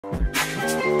We're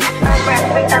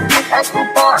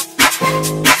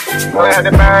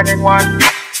the burning one,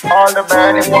 all the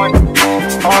burning one,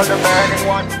 all the burning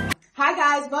one. Hi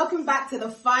guys, welcome back to the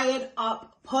Fired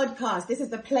Up podcast. This is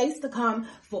the place to come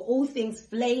for all things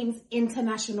Flames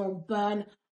International Burn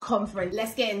Conference.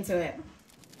 Let's get into it.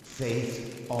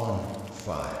 Faith on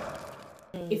Fire.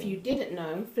 If you didn't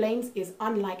know, Flames is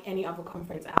unlike any other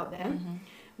conference out there.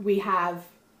 We have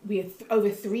over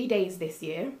 3 days this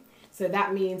year. So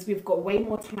that means we've got way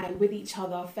more time with each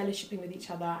other, fellowshipping with each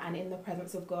other and in the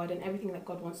presence of God and everything that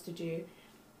God wants to do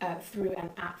through and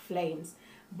at Flames.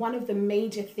 One of the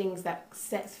major things that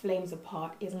sets Flames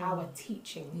apart is our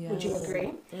teaching. Yes. Would you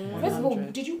agree? First of all,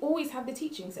 did you always have the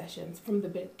teaching sessions from the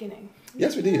beginning?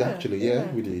 Yes, we did actually. Yeah,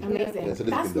 we did. Amazing. Yeah,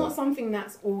 that's not something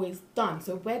that's always done.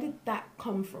 So where did that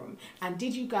come from? And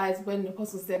did you guys, when the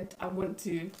apostle said, I want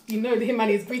to, you know him and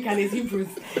his Greek and his Hebrews,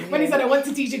 when he said, I want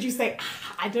to teach, did you say,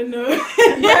 I don't know?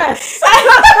 Yes.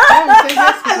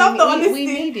 I love the honesty. We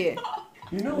need it.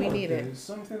 You know we what, need it.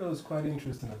 Something that was quite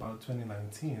interesting about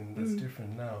 2019 that's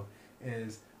different now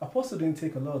is Apostle didn't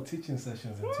take a lot of teaching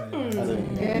sessions in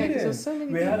 2019. Yeah, because there's so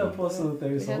many we had people. Apostle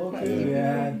Teresa Walker, we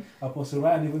had Apostle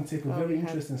Ryan even take a very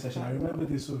interesting session. I remember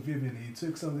this so vividly. He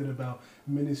took something about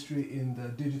ministry in the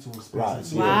digital space.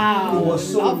 Right. Wow. It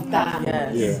was so love that.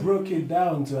 Yes. Yeah. He broke it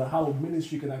down to how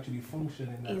ministry can actually function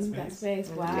in that space.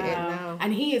 Wow.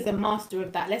 And he is a master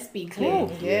of that. Let's be clear.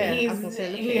 Yeah. He He's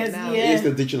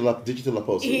the digital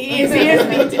apostle. He is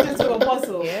the digital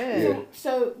apostle. Yeah.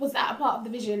 So was that a part of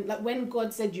the vision? Like when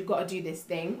God said you got to do this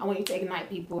thing, I want you to ignite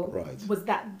people. Right. Was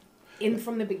that in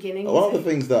from the beginning? One of the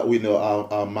things that we know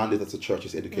our mandate as a church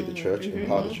is educate the church,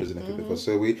 empower the church, and equip people.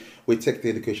 So we take the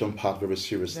education part very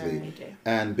seriously,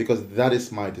 and because that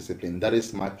is my discipline, that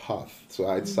is my path. So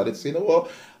I decided to say, you know what,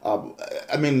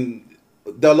 I mean,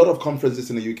 there are a lot of conferences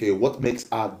in the UK. What makes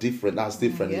us different?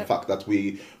 The fact that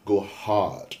we go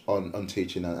hard on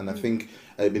teaching, and I think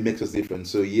it makes us different.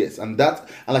 So yes, and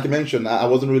like I mentioned, I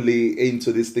wasn't really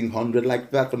into this thing 100 like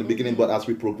that from the beginning, but as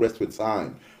we progressed with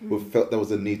time, we felt there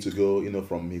was a need to go,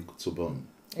 from milk to bone,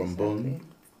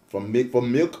 from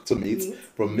milk to meat,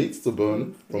 from meat to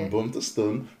bone, from bone to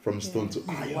stone, from stone to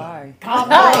iron.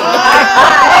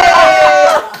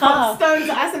 Stones.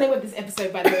 That's the name of this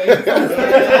episode, by the way.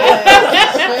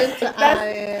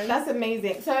 That's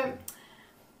amazing. So,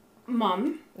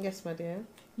 Mum. Yes, my dear.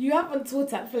 You haven't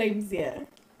taught at Flames yet.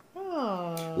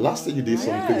 Oh. Last time you did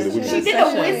something with the women. She did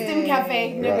a wisdom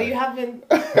cafe, but you haven't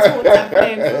taught at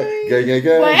Flames.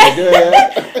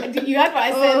 You heard what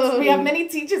I said. We have many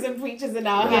teachers and preachers in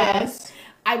our house.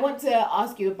 I want to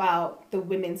ask you about the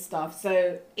women's stuff.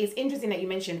 So it's interesting that you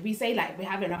mentioned, we say like we're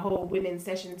having a whole women's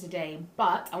session today,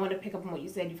 but I want to pick up on what you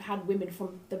said. You've had women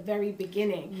from the very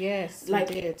beginning. Yes, like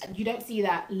we did. You don't see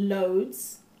that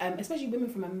loads. Especially women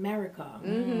from America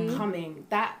coming.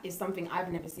 That is something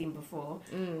I've never seen before.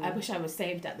 I wish I was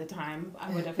saved at the time.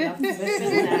 I would have loved to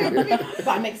have been there. But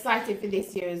I'm excited for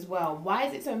this year as well. Why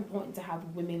is it so important to have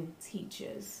women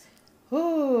teachers?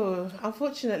 Oh,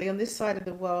 unfortunately, on this side of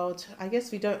the world, I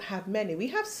guess we don't have many. We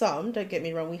have some, don't get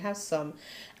me wrong, we have some.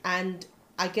 And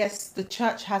I guess the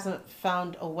church hasn't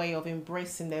found a way of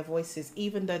embracing their voices,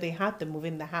 even though they had them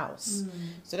within the house.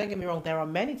 So don't get me wrong, there are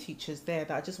many teachers there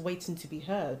that are just waiting to be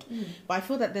heard. But I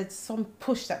feel that there's some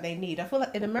push that they need. I feel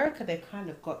like in America, they've kind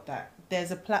of got that.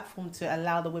 There's a platform to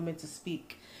allow the women to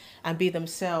speak and be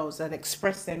themselves and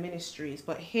express their ministries.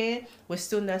 But here, we're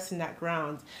still nursing that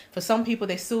ground. For some people,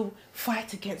 they still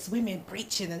fight against women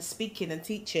preaching and speaking and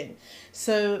teaching.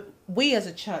 So we as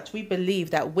a church, we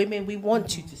believe that women, we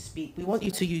want you to speak. We want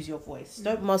you to use your voice.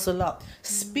 Don't muzzle up.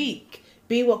 Speak.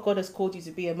 Be what God has called you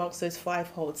to be amongst those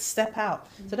fivefolds. Step out.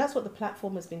 So that's what the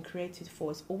platform has been created for.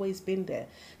 It's always been there.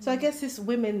 So I guess it's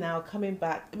women now coming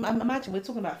back. Imagine, we're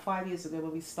talking about 5 years ago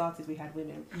when we started, we had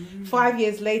women. 5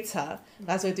 years later,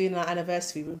 as we're doing our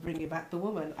anniversary, we're bringing back the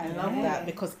woman. I love that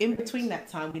because in between that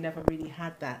time, we never really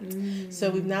had that.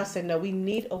 So we've now said, no, we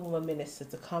need a woman minister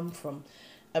to come from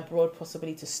a broad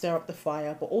possibility to stir up the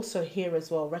fire, but also here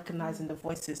as well, recognizing the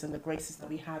voices and the graces that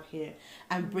we have here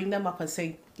and bring them up and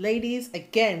say, ladies,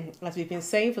 again, as we've been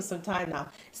saying for some time now,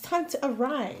 it's time to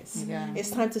arise.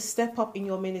 It's time to step up in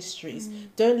your ministries.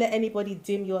 Don't let anybody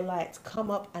dim your light. Come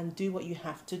up and do what you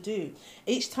have to do.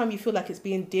 Each time you feel like it's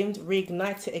being dimmed,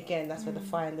 reignite it again. That's where the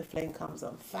fire and the flame comes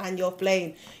on. Fan your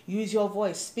flame, use your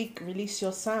voice, speak, release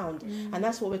your sound. And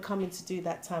that's what we're coming to do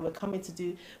that time. We're coming to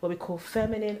do what we call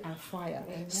feminine and fire.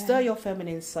 Stir your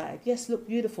feminine side. Yes, look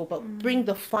beautiful, but bring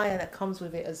the fire that comes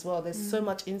with it as well. There's so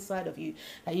much inside of you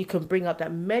that you can bring up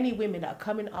that many women that are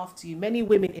coming after you, many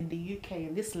women in the UK,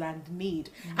 in this land need,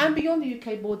 and beyond the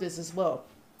UK borders as well.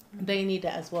 They need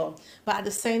it as well. But at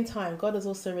the same time, God has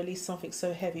also released something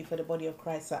so heavy for the body of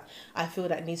Christ that I feel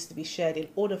that needs to be shared in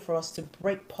order for us to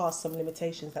break past some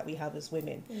limitations that we have as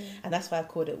women. And that's why I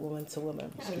called it woman to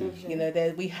woman. You know,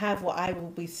 there we have what I will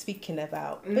be speaking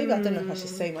about. Maybe I don't know if I should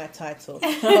say my title.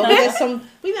 But there's some,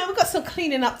 we've got some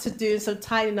cleaning up to do, some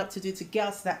tidying up to do to get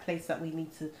us to that place that we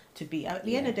need to be. At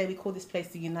the end of the day, we call this place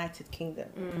the United Kingdom.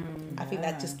 I think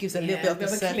that just gives a little bit of the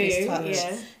surface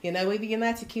touch. You know, we're the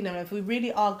United Kingdom. If we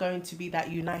really are going to be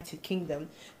that United Kingdom,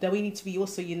 then we need to be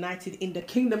also united in the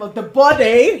kingdom of the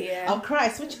body of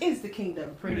Christ, which is the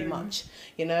kingdom pretty much.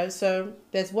 You know, so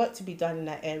there's work to be done in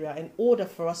that area in order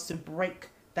for us to break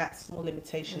that small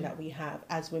limitation that we have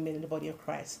as women in the body of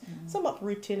Christ. Some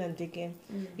uprooting and digging,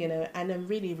 you know, and then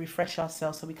really refresh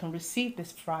ourselves so we can receive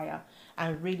this fire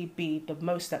and really be the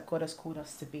most that God has called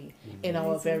us to be in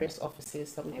our various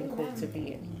offices that we've been called to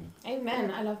be in.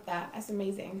 Amen. I love that. That's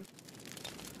amazing.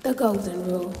 The golden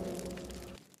rule.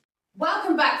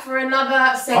 Welcome back for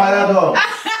another segment.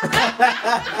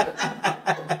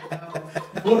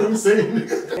 What I'm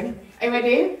saying. Are you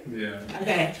ready? Yeah.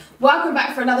 Okay. Welcome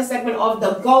back for another segment of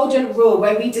The Golden Rule,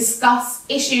 where we discuss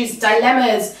issues,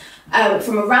 dilemmas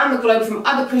from around the globe, from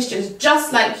other Christians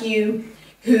just like you,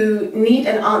 who need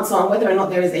an answer on whether or not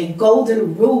there is a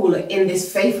golden rule in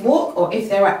this faith walk or if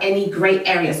there are any grey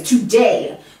areas.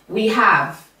 Today, we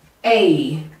have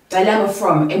a dilemma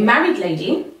from a married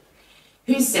lady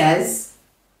who says,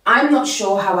 I'm not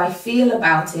sure how I feel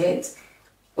about it,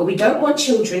 but we don't want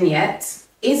children yet.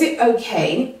 Is it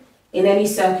okay in any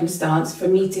circumstance for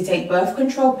me to take birth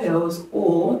control pills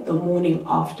or the morning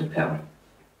after pill?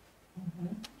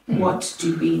 What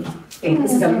do we think?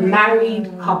 This is a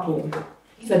married couple.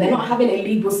 So they're not having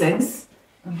illegal sex.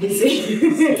 This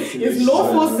is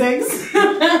lawful sex.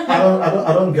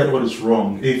 I don't get what is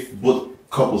wrong if both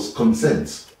couples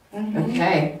consent.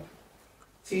 Okay.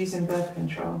 To using birth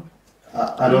control.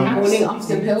 I don't. Morning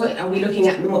after pill, are we looking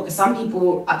at more? Some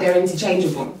people, they're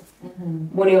interchangeable.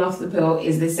 Morning after pill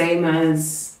is the same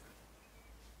as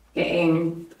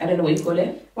getting, I don't know what you call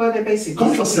it. Well, they're basically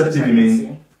Contraceptive, you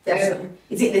mean?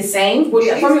 Is it the same?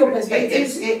 Well, from your perspective,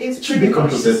 it should be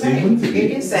contraceptive.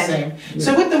 It is the same.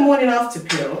 So with the morning after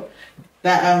pill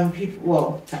that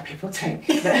people take,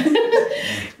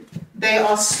 they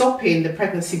are stopping the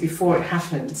pregnancy before it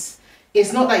happens.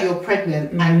 It's not that you're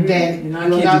pregnant and then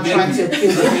you're now trying to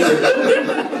kill the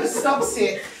baby. It stops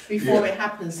it before it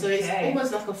happens. So it's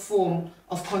almost like a form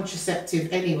of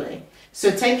contraceptive anyway. So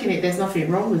taking it, there's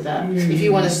nothing wrong with that. If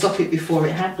you want to stop it before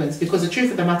it happens, because the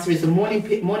truth of the matter is the morning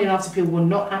after pill will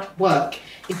not work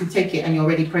if you take it and you're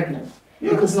already pregnant.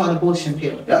 Because it's not an abortion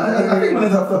pill. Yeah, I think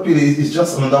morning after pill is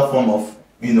just another form of,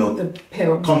 the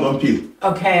pill. Condom pill.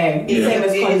 Okay. Same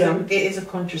as condom. It is a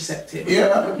contraceptive.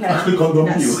 Yeah, actually condom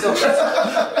pill.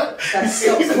 That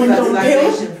stops the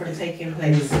fertilization from taking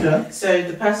place. Yeah. So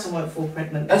the person won't fall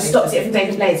pregnant. Stops it from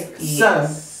taking place. So,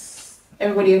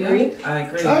 everybody agree? I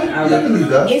agree. I believe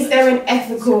that. Is there an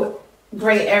ethical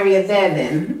grey area there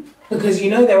then? Because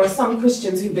there are some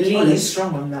Christians who believe.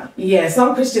 Strong on that. Yeah,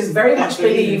 some Christians very much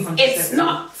believe it's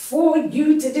not for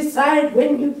you to decide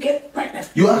when you get pregnant.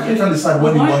 You actually can decide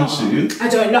when you want to. I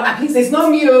don't know. Please, there's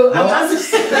no you. I'm just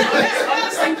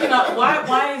thinking,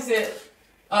 why is it?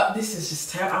 This is just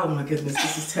terrible. Oh my goodness,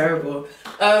 this is terrible.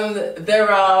 There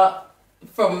are,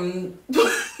 from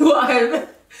what I've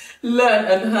learned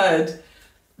and heard,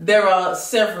 there are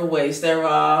several ways. There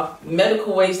are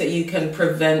medical ways that you can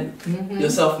prevent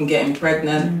yourself from getting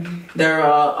pregnant. There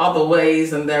are other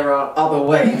ways, and there are other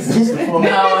ways.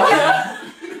 Now,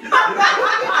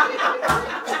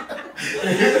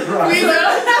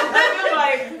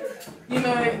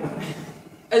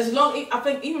 as long, I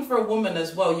think even for a woman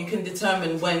as well, you can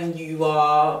determine when you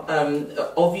are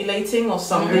ovulating or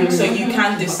something, so you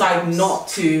can decide not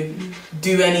to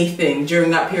do anything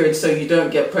during that period so you don't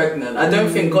get pregnant. I don't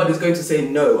think God is going to say,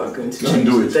 no, I'm going to change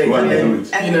do it. the date. Why not do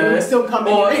it? And we're still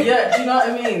coming. Or, yeah, do you know what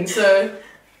I mean? So,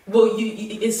 well,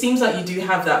 it seems like you do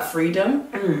have that freedom,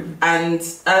 and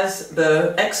as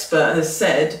the expert has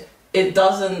said, it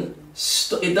doesn't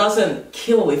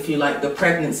kill, if you like, the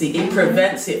pregnancy. It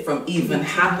prevents it from even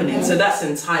happening. So that's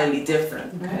entirely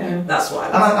different. That's why.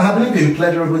 And I believe in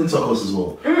pleasurable intercourse as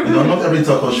well. Not every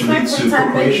intercourse should lead to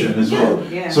procreation as well.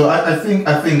 So I think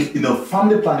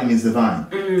family planning is divine.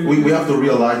 We have to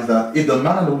realize that if the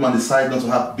man and the woman decide not to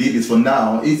have babies for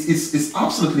now, it's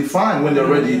absolutely fine when they're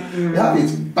ready. Yeah,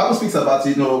 Bible speaks about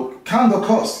count the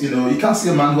cost. You can't see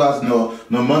a man who has no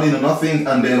money, no nothing,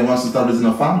 and then wants to start raising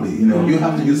a family. You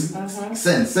have to use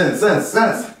sense.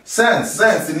 sense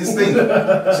in this thing.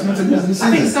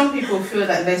 I think some people feel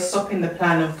that they're stopping the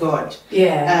plan of God.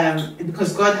 Yeah.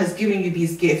 Because God has given you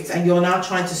these gifts and you're now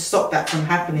trying to stop that from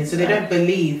happening. So they don't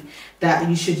believe that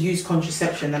you should use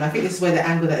contraception. And I think this is where the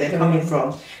angle that they're coming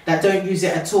from, that don't use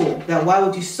it at all. That why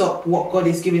would you stop what God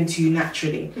is giving to you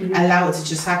naturally? Allow it to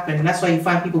just happen. And that's why you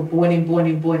find people born in,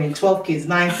 12 kids,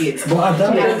 9 kids.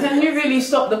 Can you really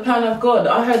stop the plan of God?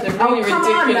 I heard a really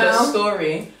ridiculous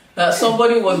story that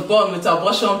somebody was born with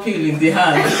abortion pill in the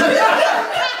hand.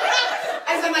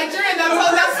 As a Nigerian, that's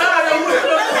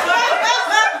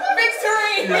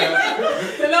victory.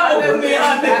 They're not open the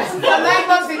hand. For 9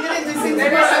 months they didn't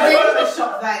disintegrate, so they could have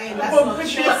shot that in. That's not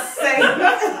true.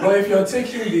 Well, if you're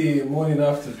taking the morning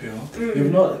after pill,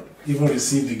 you've not even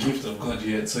received the gift of God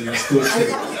yet, so you're still sick.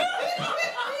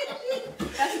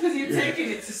 That's because you're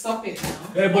taking it to stop it now.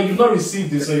 Yeah, but you've not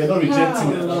received it, so you're not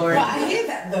rejecting it. But I hear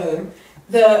that though.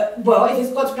 Well, if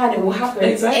it's God's plan, it will happen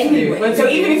anyway. So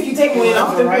even if you take it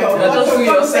off the pill,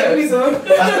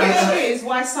 That is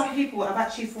why some people have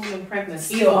actually fallen pregnant,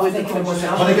 even with the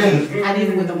contraception, But again, and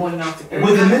even with the morning after pill.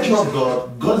 with the nature of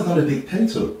God, God is not a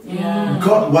dictator.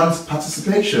 God wants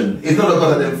participation. It's not a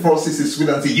God that enforces his will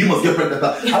and says, you must get pregnant.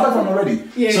 I've done already.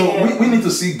 We need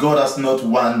to see God as not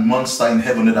one monster in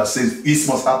heaven that says this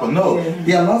must happen. No,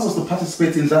 he allows us to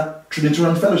participate in that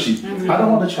Trinitarian fellowship. I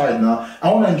don't want a child now. I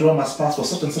want to enjoy my spouse for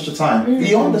such and such a time.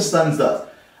 He understands that.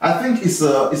 I think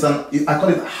I call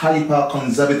it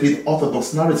hyper-conservative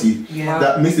orthodox narrative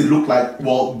that makes it look like,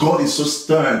 well, God is so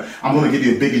stern, I'm going to give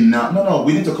you a baby now. No,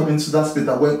 we need to come into that space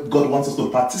that where God wants us to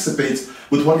participate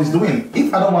with what he's doing.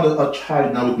 If I don't want a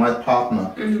child now with my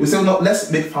partner, we say, no, let's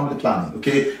make family planning,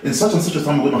 okay? In such and such a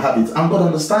time we're going to have it. And God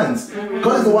understands.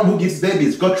 God is the one who gives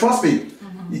babies. God, trust me.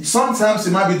 Sometimes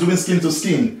you might be doing skin to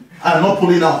skin and not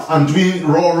pulling out and doing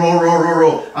raw,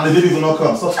 and the baby will not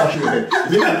come. Stop scratching your head. The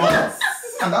baby will not come.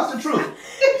 And that's the truth.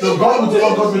 So God will do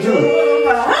what God will do.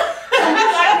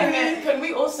 Can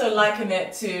we also liken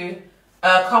it to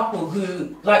a couple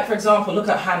who, like for example, look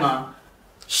at Hannah.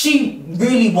 She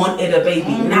really wanted a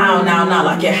baby now,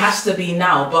 like it has to be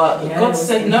now. But God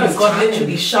said no. God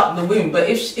literally shut the womb. But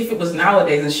if it was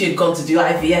nowadays and she had gone to do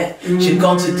IVF, she had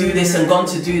gone to do this and gone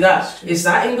to do that, is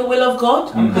that in the will of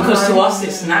God? Because to us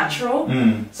it's natural.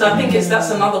 So I think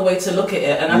that's another way to look at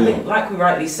it. And I think, like we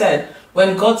rightly said,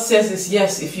 when God says this,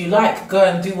 yes, if you like, go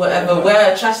and do whatever.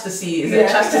 Wear a chastity. Is it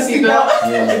chastity belt?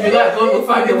 If you like, God will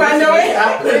find a way to make it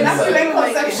happen. That's the main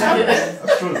conception.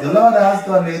 That's true. The Lord has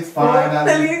done it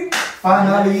finally.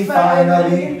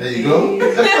 There you go.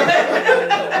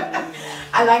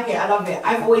 I like it. I love it.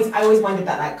 I always wondered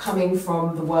that, like, coming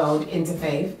from the world into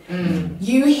faith,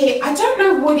 you hear. I don't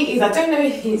know what it is. I don't know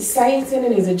if it's Satan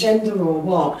and his agenda or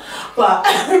what. But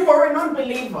for a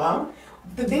non-believer,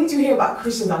 the things you hear about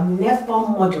Christians are never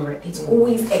moderate. It's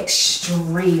always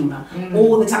extreme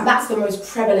all the time. That's the most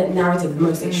prevalent narrative, the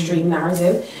most extreme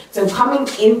narrative. So coming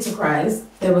into Christ,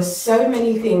 there were so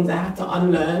many things I had to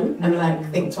unlearn and like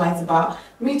think twice about.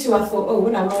 Me too, I thought, oh,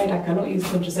 when I'm married, I cannot use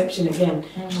contraception again.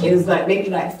 It was like maybe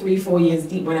like 3-4 years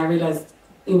deep when I realized,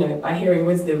 you know, by hearing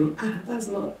wisdom, that's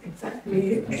not exactly, do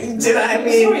you know what I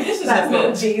mean? Sorry, this is that's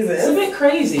not Jesus. It's a bit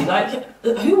crazy. Like,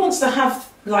 who wants to have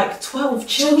like 12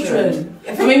 children?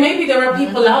 I mean, maybe there are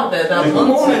people out there that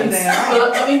want it.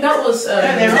 But I mean, that was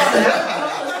that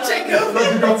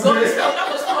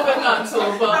was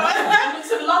covenantal, but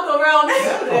to lug around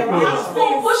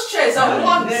 4 pushchairs at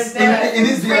once. In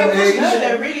this day and age,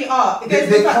 there really are.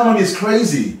 The economy is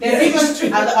crazy.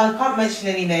 I can't mention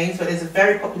any names, but there's a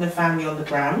very popular family on the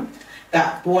gram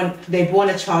that they born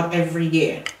a child every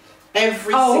year.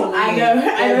 Every single year.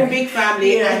 They're a big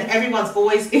family, and everyone's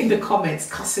always in the comments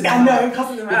cussing them out.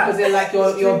 Cussing them because they're like,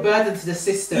 you're a burden to the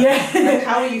system. Like,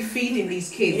 how are you feeding these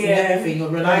kids and everything? You're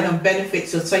relying on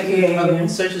benefits, you're taking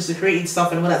social security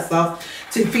stuff and all that stuff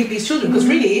to feed these children, because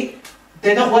really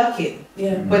they're not working.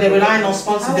 But they're relying on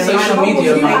sponsors. They're relying on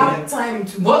media. Time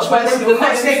to watch the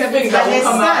next thing that will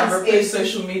come out and replace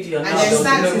social media. And their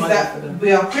stance is that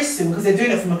we are Christian, because they're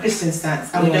doing it from a Christian stance,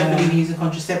 and we don't believe in using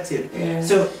contraceptive.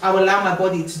 So I will allow my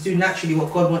body to do naturally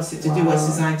what God wants it to do, what it's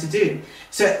designed to do.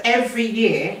 So every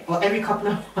year, or every couple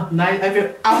of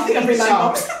every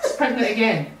child, she's pregnant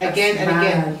again and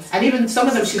again. And even some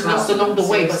of them she's lost along the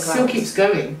way, but still keeps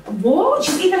going. What?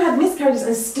 She's even had miscarriages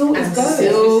and still is going.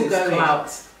 Still going.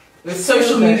 When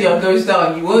social media goes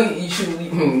down, you will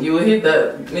hit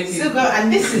that. Maybe still go,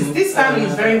 and this family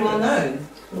is very well known.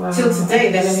 Till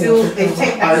today, they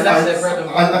take that.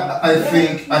 I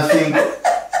think I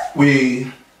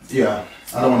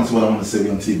don't want to say what I want to say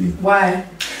on TV. Why?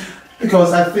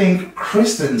 Because I think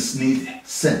Christians need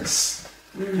sense.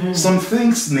 Some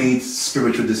things need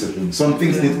spiritual discipline. Some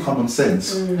things need common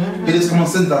sense. It is common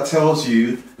sense that tells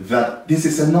you that this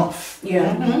is enough.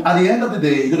 At the end of the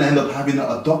day, you're going to end up having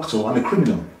a doctor and a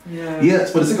criminal.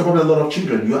 Yes, for the sake of probably a lot of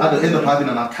children, you either end up having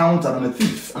an accountant and a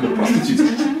thief and a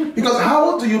prostitute. Because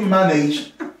how do you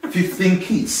manage 15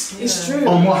 kids? It's true.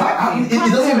 Or more? It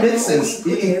doesn't make sense.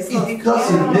 It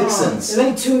doesn't make sense. There's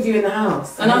only 2 of you in the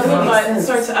house. And I feel like,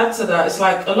 sorry to add to that, it's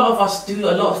like a lot of us do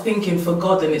a lot of thinking for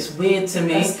God, and it's weird to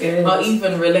me. But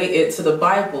even related to the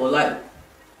Bible, like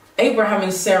Abraham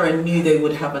and Sarah knew they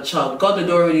would have a child. God had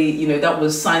already, you know, that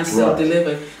was signed, sealed,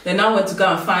 delivered. They now went to go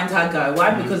and find Haggai.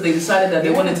 Why? Because they decided that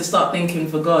they wanted to start thinking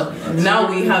for God. Now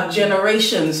we have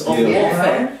generations of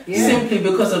warfare simply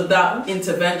because of that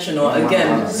intervention, or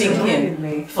again,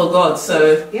 thinking for God.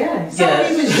 So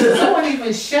someone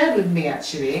even shared with me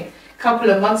actually a couple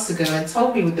of months ago and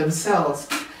told me with themselves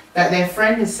that their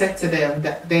friend has said to them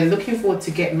that they're looking forward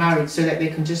to get married so that they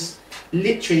can just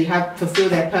literally fulfill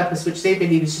their purpose, which they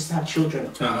believe is just to have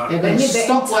children. They're going to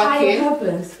stop working.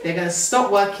 They're going to stop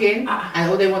working,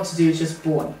 and all they want to do is just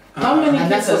born. How many and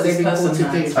that's what they've been called to do.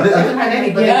 I haven't had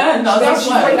anybody. Yeah, no, that's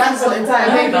why. That's what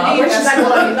entire.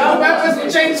 Purpose will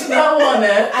change that one.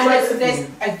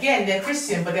 And again, they're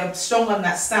Christian, but they're strong on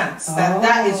that stance.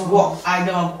 That is what I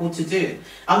know I'm called to do.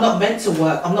 I'm not meant to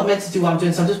work. I'm not meant to do what I'm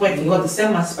doing. So I'm just waiting for God to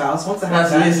send my spouse. Once I have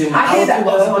that, I hear that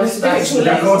though on a spiritual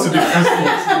level.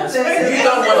 You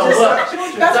don't want to work.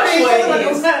 That's why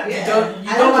it is.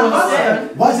 You don't want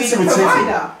to. Why is this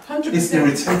irritating? It's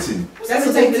irritating. That's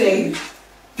irritating.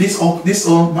 This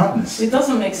all madness. It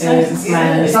doesn't make sense.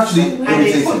 It's actually and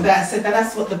they put that, said that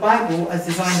that's what the Bible has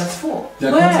designed us for.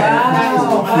 Where?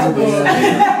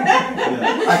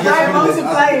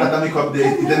 Adamic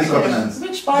covenants.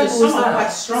 Which Bible is that? Quite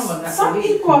strong on that. Some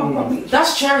people are probably.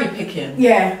 That's cherry picking.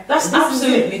 Yeah, that's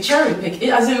absolutely cherry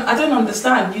picking. As in, I don't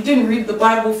understand. You didn't read the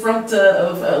Bible front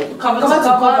cover to cover.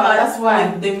 That's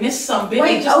why they missed some bit.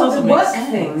 Wait, it just doesn't make sense.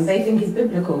 Thing they think is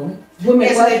biblical.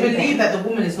 Yes, so they believe that the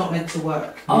woman is not meant to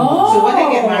work. Oh. So when they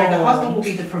get married, the husband will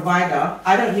be the provider.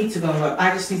 I don't need to go and work.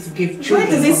 I just need to give children.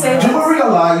 Where does it say? Do you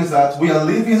realize that we are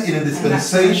living in a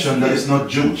dispensation that is not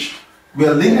Jewish? We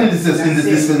are living in this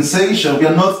dispensation. We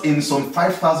are not in some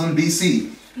 5000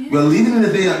 BC. We are living in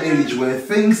a day and age where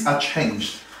things are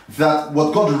changed. That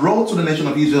what God wrote to the nation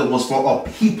of Israel was for a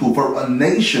people, for a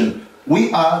nation.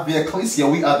 We are the ecclesia,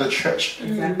 we are the church.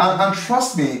 And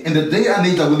trust me, in the day and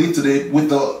age that we live today, with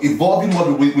the evolving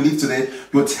world we live today,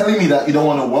 you're telling me that you don't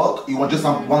want to work, you just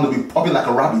want to be popping like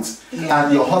a rabbit,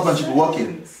 and your husband should be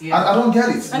working. I don't get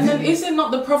it. And then is it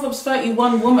not the Proverbs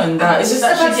 31 woman that is it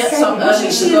that she gets up early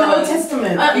to she in go the Old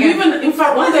Testament? Even, in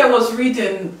fact, one day I was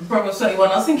reading Proverbs 31,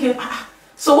 I was thinking,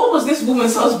 so what was this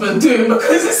woman's husband doing?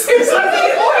 Because it seems like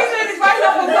all he did is rise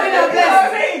up and put it up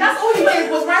there. That's all he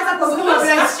did was rise up and put it up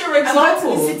there. That's your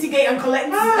example. To the city gate and collect.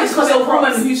 It's because a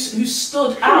woman who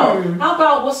stood out. How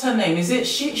about, what's her name? Is it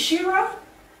Shira?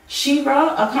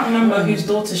 I can't remember whose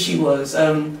daughter she was.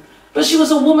 But she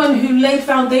was a woman who laid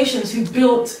foundations, who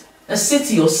built a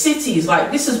city or cities.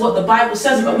 Like, this is what the Bible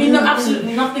says, but we know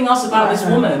absolutely nothing else about this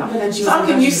woman. So how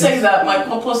can you say that my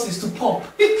purpose is to pop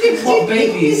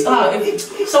babies?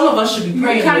 If some of us should be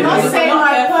praying. You cannot say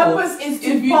my purpose is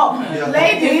to pop.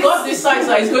 Ladies, if God decides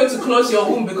that He's going to close your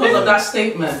womb because of that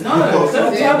statement, no,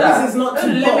 don't do that. Purpose is not to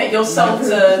limit yourself to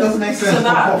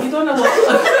that. You don't know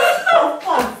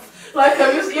what. Like,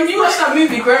 if you watch that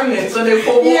movie Gremlins, so they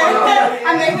pour water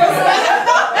and they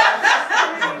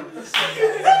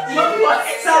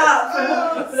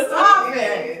Stop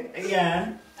it.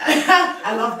 Yeah.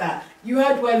 I love that. You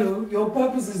heard Welu, your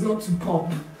purpose is not to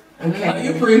pop. Okay.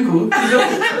 You're pretty cool.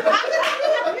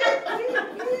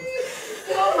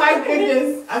 Oh my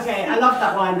goodness. Okay, I love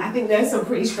that one. I think there's some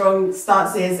pretty strong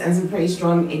stances and some pretty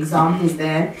strong examples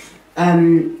there.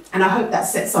 And I hope that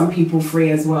sets some people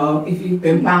free as well. If you've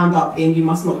been bound up in you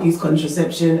must not use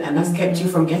contraception and that's kept you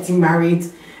from getting married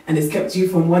and it's kept you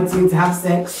from wanting to have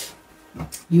sex,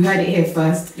 you heard it here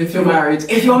first. If you're married.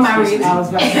 If you're married, I was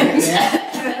about to say,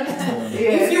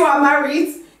 if you are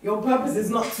married, your purpose is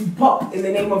not to pop in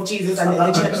the name of Jesus and in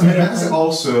the church. That's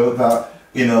also that,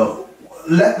 you know,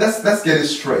 let's get it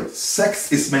straight.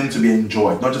 Sex is meant to be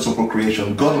enjoyed, not just for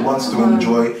procreation. God wants to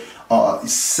enjoy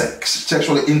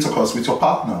sexual intercourse with your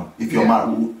partner if you're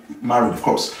married, of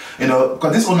course. You know,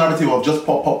 because this whole narrative of just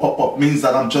pop means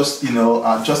that I'm just, you know,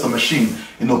 just a machine,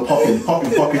 you know, popping.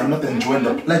 I'm not enjoying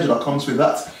the pleasure that comes with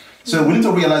that. So we need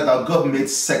to realize that God made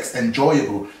sex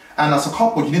enjoyable. And as a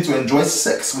couple, you need to enjoy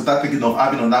sex without thinking of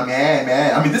having another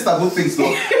man. I mean, these are good things,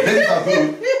 though. Babies are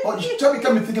good. But you just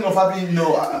can't be thinking of having, you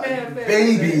know,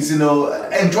 babies, you know,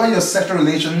 enjoying your sexual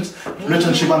relationship.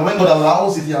 And when God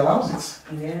allows it, He allows it.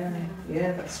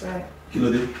 Yeah, that's right.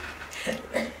 Kilo day.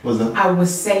 What's that? I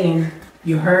was saying,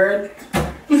 you heard?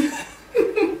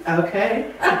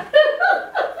 Okay.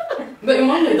 But in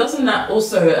one way, doesn't that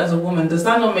also, as a woman, does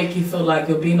that not make you feel like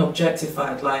you're being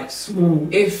objectified? Like,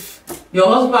 if your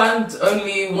husband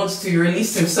only wants to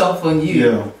release himself on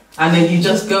you, and then you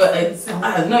just go,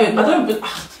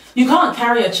 you can't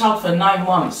carry a child for 9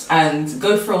 months and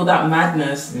go through all that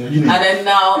madness. And then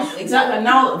now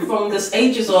from this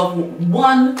ages of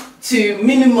 1 to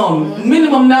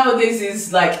minimum nowadays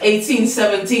is like 18,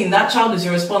 17, that child is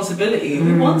your responsibility.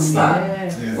 Who wants that?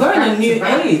 We're in a new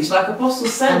age, like Apostle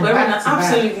said, we're in an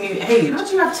absolute new age. How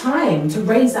do you have time to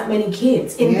raise that many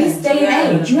kids in this day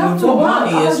and age? You have to work,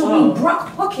 otherwise you'll be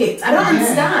broke pockets. I don't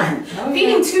understand.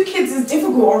 Feeding 2 kids is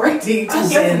difficult already.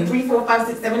 Just go from 3, 4, 5,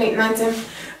 6, 7, 8, 9, 10.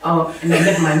 Oh, no,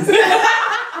 never mind.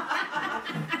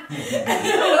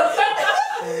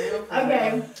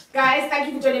 Okay, guys, thank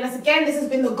you for joining us again. This has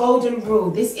been The Golden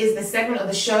Rule. This is the segment of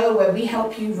the show where we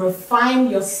help you refine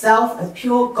yourself as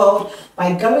pure gold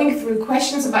by going through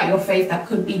questions about your faith that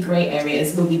could be grey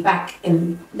areas. We'll be back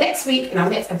in next week in our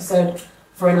next episode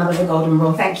for another The Golden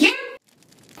Rule. Thank you.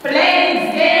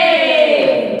 Flames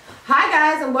Game! Hi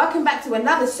guys, and welcome back to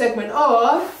another segment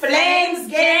of Flames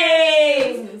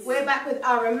Games. We're back with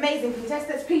our amazing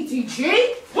contestants, PTG,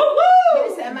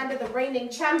 Minister Amanda, the reigning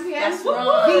champion,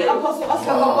 the Apostle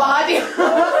Oscar Gabardi,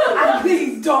 and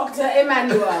the Dr.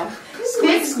 Emmanuel.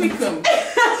 Squeakum.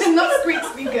 Not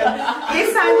squeakum. This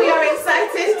time we are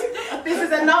excited. This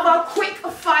is another quick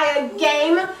fire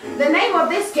game. The name of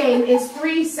this game is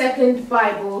 3-second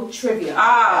Bible trivia.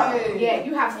 Yeah,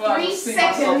 you have 3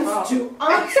 seconds to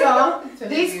answer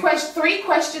these 3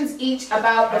 questions each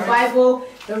about the Bible.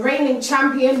 The reigning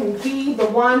champion will be the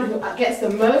one who gets the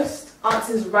most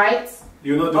answers right.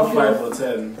 You're not doing 5 or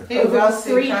 10. Over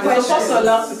 3 questions. You're also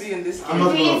allowed to be in this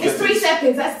game. It's 3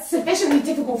 seconds. That's sufficiently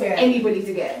difficult for anybody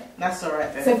to get. That's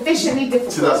alright then. Sufficiently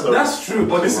difficult. That's true,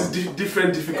 but this is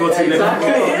different difficulty. But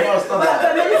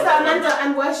Minister Amanda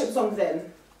and worship songs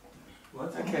then.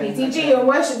 What? Okay. PTG and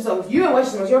worship songs. You and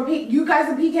worship songs. You guys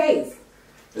are PKs.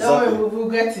 No, we'll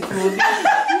get it.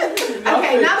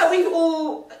 Okay, now that we've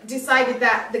all decided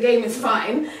that the game is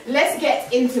fine, let's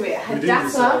get into it.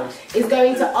 Hadassah is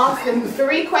going to ask them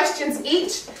 3 questions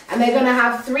each, and they're going to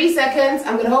have 3 seconds.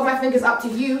 I'm going to hold my fingers up to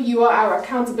you. You are our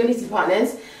accountability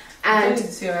partners. And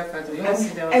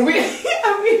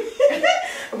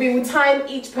we will time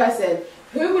each person.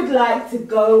 Who would like to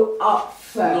go up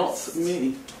first? Not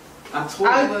me. At all.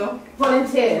 I will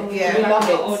volunteer. Yeah, we love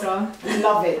it. We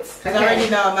love it. I already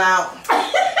know I'm out.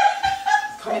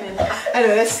 Coming in.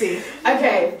 Anyway, let's see.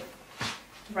 Okay.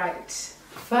 Right.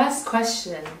 First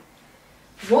question.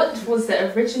 What was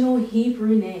the original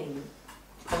Hebrew name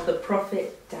of the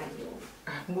prophet Daniel?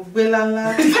 Because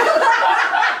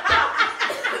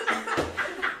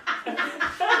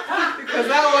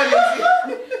that one is...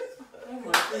 Oh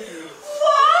my goodness.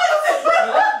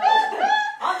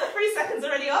 Are the 3 seconds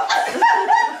already up?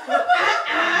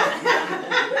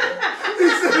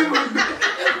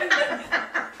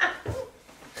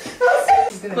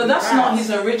 But that's not his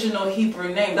original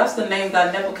Hebrew name. That's the name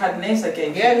that Nebuchadnezzar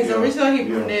gave. Yeah, his original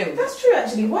Hebrew name. That's true,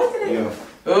 actually. Why did it?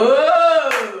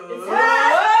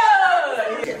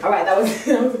 Alright, that was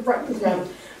a practice round.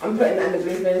 I'm putting that in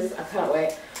the bloopers. I can't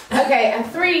wait. Okay, and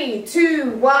 3,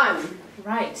 2, 1.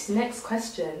 Right, next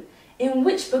question. In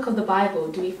which book of the Bible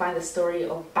do we find the story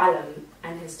of Balaam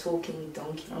and his talking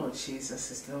donkey? Oh,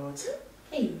 Jesus is Lord.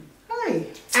 Hey. Hi.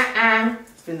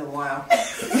 It's been a while.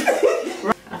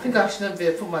 I think I shouldn't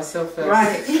be put myself first.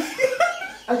 Right.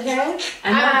 Okay.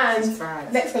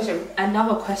 And next question.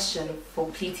 Another question for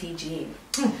PTG.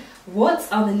 What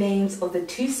are the names of the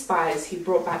 2 spies who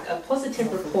brought back a positive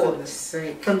report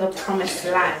from the promised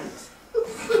land?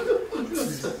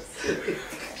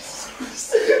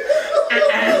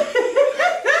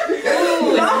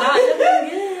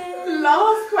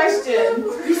 Last question.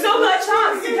 You still got a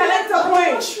chance to collect a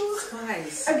point.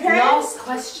 Nice. Okay. Last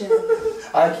question.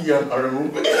 I can't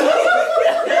remember.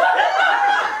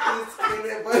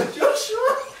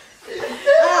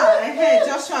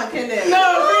 Joshua and Caleb. No,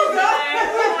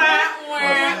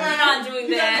 We're not doing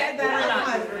that.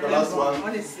 The last one.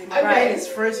 Honestly, my brain is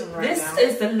frozen right now.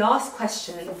 This is the last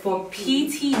question for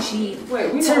PTG.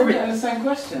 Wait, we're not getting the same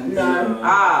question?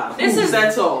 No. This is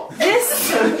that all.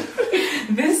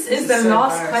 This is the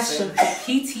last question for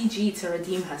PTG to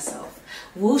redeem herself.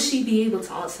 Will she be able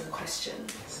to answer the question?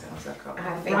 Sounds like I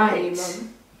have faith Right. in you,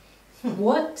 Mum.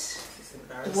 What It's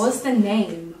embarrassing. was the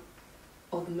name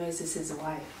of Moses'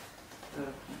 wife?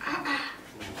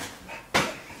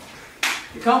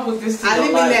 You can't put this to I your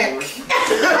live life. in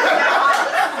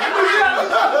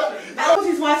That was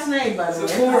his wife's name, by the way.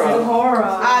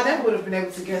 Zipporah. I never would have been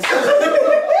able to guess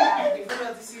that.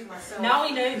 Now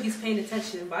we know he's paying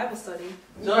attention in Bible study.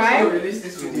 Just Right? go release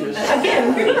this video.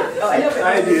 Again. Oh, I love it.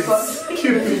 I did.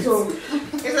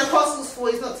 It's Apostles'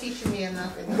 fault. He's not teaching me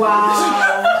nothing. Wow.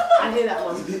 I hear that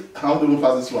one. How do we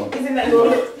pass this one? Isn't that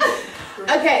good?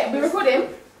 Okay, we're recording.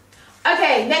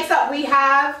 Okay, next up we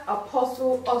have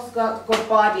Apostle Oscar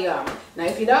Gobardia. Now,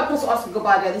 if you know Apostle Oscar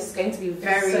Gobardia, this is going to be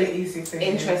very So easy for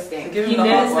him. interesting. Give He him the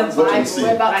knows hard the ones. What do you Bible. see?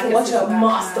 We're about Like to a watch a silver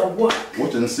master hand. work.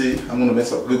 Watch and see. I'm gonna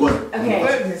mess up. We're going. Okay,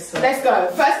 let's go.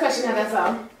 First question,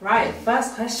 Hadassah. Right,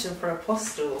 first question for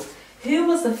Apostle. Who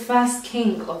was the first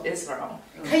king of Israel?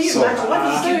 Can you So- imagine?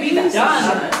 What did you do?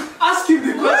 Done. Ask him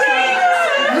the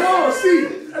question. No, see.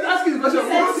 Ask him the question.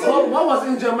 What was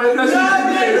in Jamaica?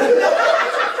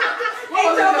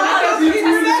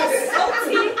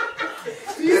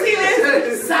 You see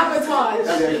this?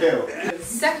 Sabotage.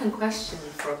 Second question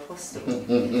for Apostle.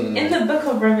 In the book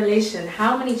of Revelation,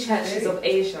 how many churches of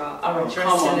Asia are addressed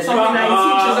Come on, in the something that he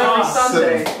teaches every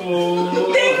Sunday.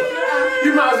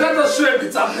 You might as well just show him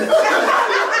the tablet.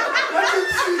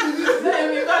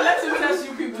 Let him test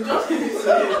you people. Just give it to him.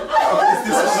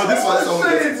 This one is on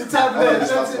Straight to tablet.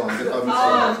 this last one. The tablet one.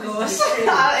 gosh.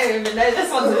 I don't even know. This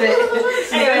one's a bit.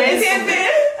 Anyways,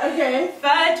 Okay.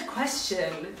 third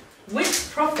question.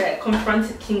 Which prophet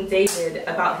confronted King David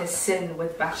about his sin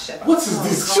with Bathsheba? What is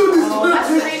this? Show this. That's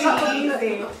really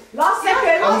easy. Last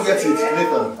second. I won't get it, Nathan.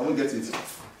 I won't get it.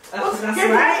 That's Let's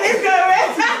right. go.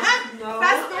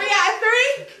 That's 3 out of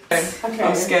 3. Okay.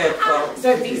 I'm scared. Well,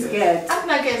 Don't be scared. How can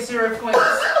I get 0 points?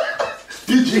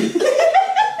 PG.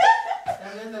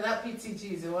 That PTG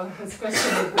is the one that's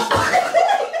questionable. oh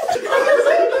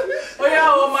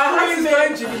yeah, well, my heart is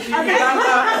going to be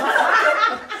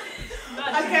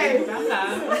Okay.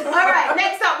 Alright,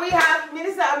 next up we have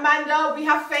Minister Amanda. We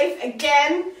have Faith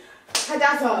again.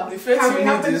 Hadassah. The faith Can we you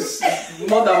have need the- is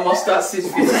more than mustard seed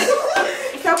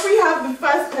faith. Can we have the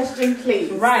first question,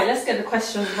 please? Right, let's get the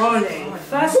questions rolling.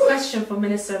 First question for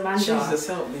Minister Amanda. Jesus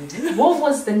help me. What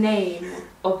was the name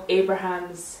of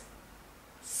Abraham's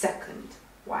second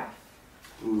wife?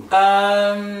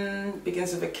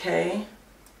 Begins with a K.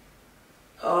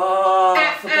 Oh,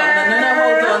 I forgot. No,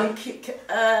 hold on.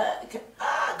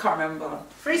 I can't remember.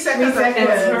 3 seconds.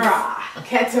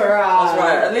 Ketera. I was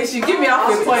right. At least you give me half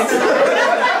a point. She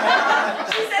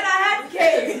said I had K.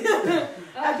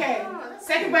 Okay,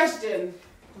 second question.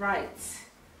 Right.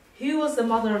 Who was the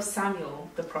mother of Samuel,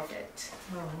 the prophet?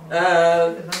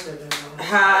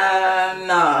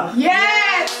 Hannah.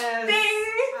 Yes! Ding!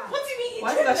 What do you mean?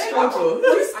 Why did I struggle?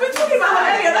 We're talking about her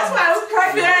earlier, that's why I was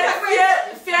crying.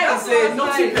 Fear is a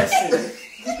naughty person.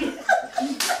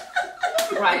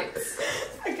 Right.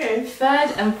 Okay. Third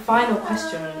and final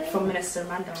question from Minister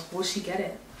Amanda. Will she get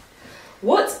it?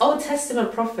 What Old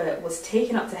Testament prophet was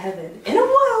taken up to heaven in a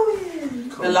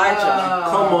whirlwind? Elijah.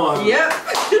 Come on. Yep.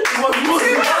 What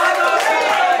Moses?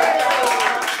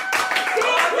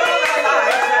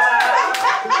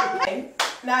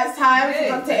 Now it's time for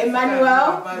Dr.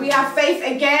 Emmanuel. We have Faith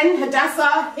again.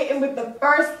 Hadassah, hit him with the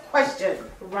first question.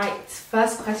 Right.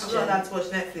 First I'm question. not allowed to watch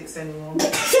Netflix anymore.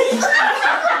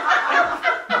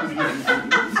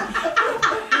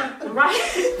 Right.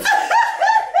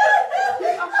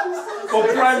 Oh,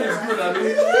 Prime is good, I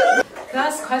mean.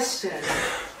 First question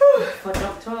for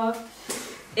Doctor.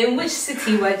 In which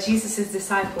city were Jesus'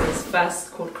 disciples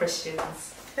first called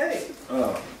Christians? Hey.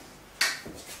 Oh.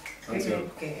 That's good.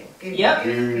 Okay. Yep.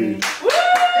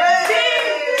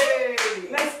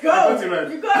 Let's I go. got it right.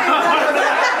 You got it.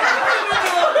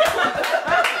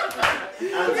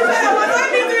 I was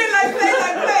only doing like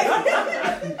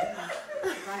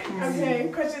play. Okay,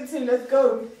 question 2, let's go.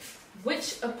 Which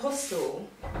apostle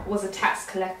was a tax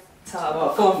collector Oh,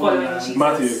 before come on, following man. Jesus?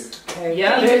 Matthew.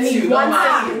 Yeah. You only need one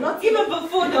Ah, second. Not even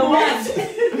before the one.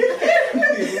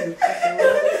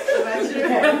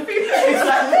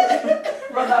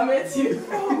 Brother, I met you.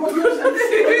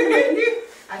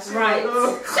 Right.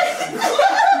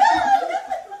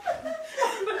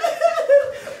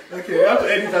 Okay, I have to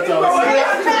edit that out.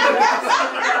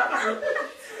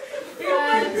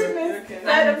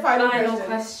 Third and final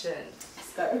question.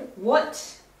 Let's go.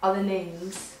 What are the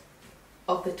names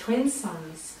of the twin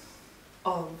sons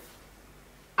of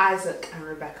Isaac and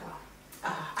Rebecca?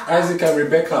 Isaac and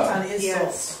Rebecca. An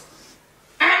insult.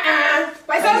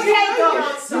 By It's okay, Dom.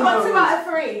 You got 2 out of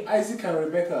 3. Isaac and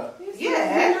Rebecca.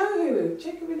 Yeah. No,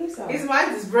 check your release out. His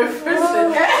mind is breakfast.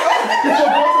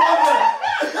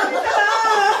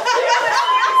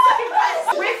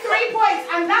 With 3 points,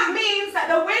 and that means that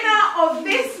the winner of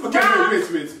this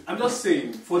round. Wait. I'm just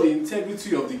saying, for the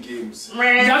integrity of the games, you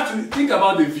have to think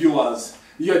about the viewers.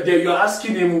 You're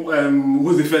asking him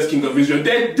who's the first king of Israel.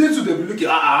 Then they should be looking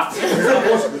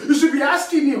you should be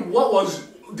asking him what was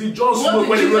the John Snow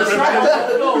when he was Wait.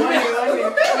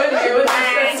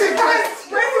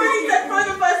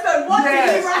 What did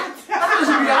he write? You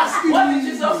should be asking What did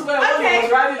Jesus swear when he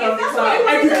was riding on the side?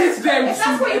 Educate them. If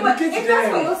that's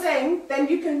what you're saying, then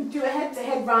you can do a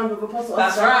head-to-head round with Apostle.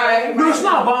 That's right. No, it's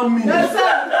not about me. No,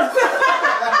 sir.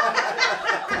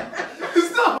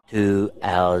 It's not. 2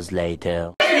 hours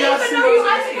later. Who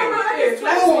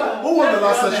won the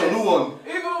last session? Who won?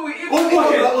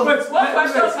 What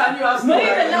questions can you ask me? I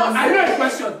know the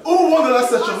question. Who won the last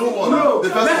session? Who won? No. The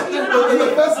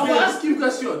first I'm game. asking you a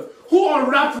question. Who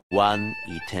unwrapped? 1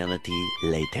 eternity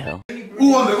later.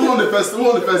 Who won the first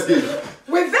game?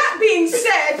 With that being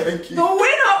said, Thank you. the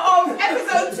winner of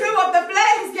episode 2 of the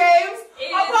Flames Games,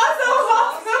 Apostle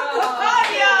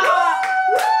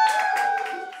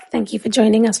Thank you for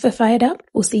joining us for Fired Up.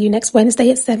 We'll see you next Wednesday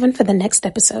at 7 for the next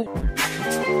episode.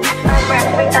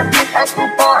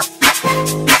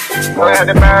 We're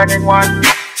the burning one,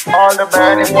 all the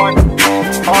burning one,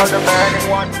 all the burning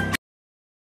one.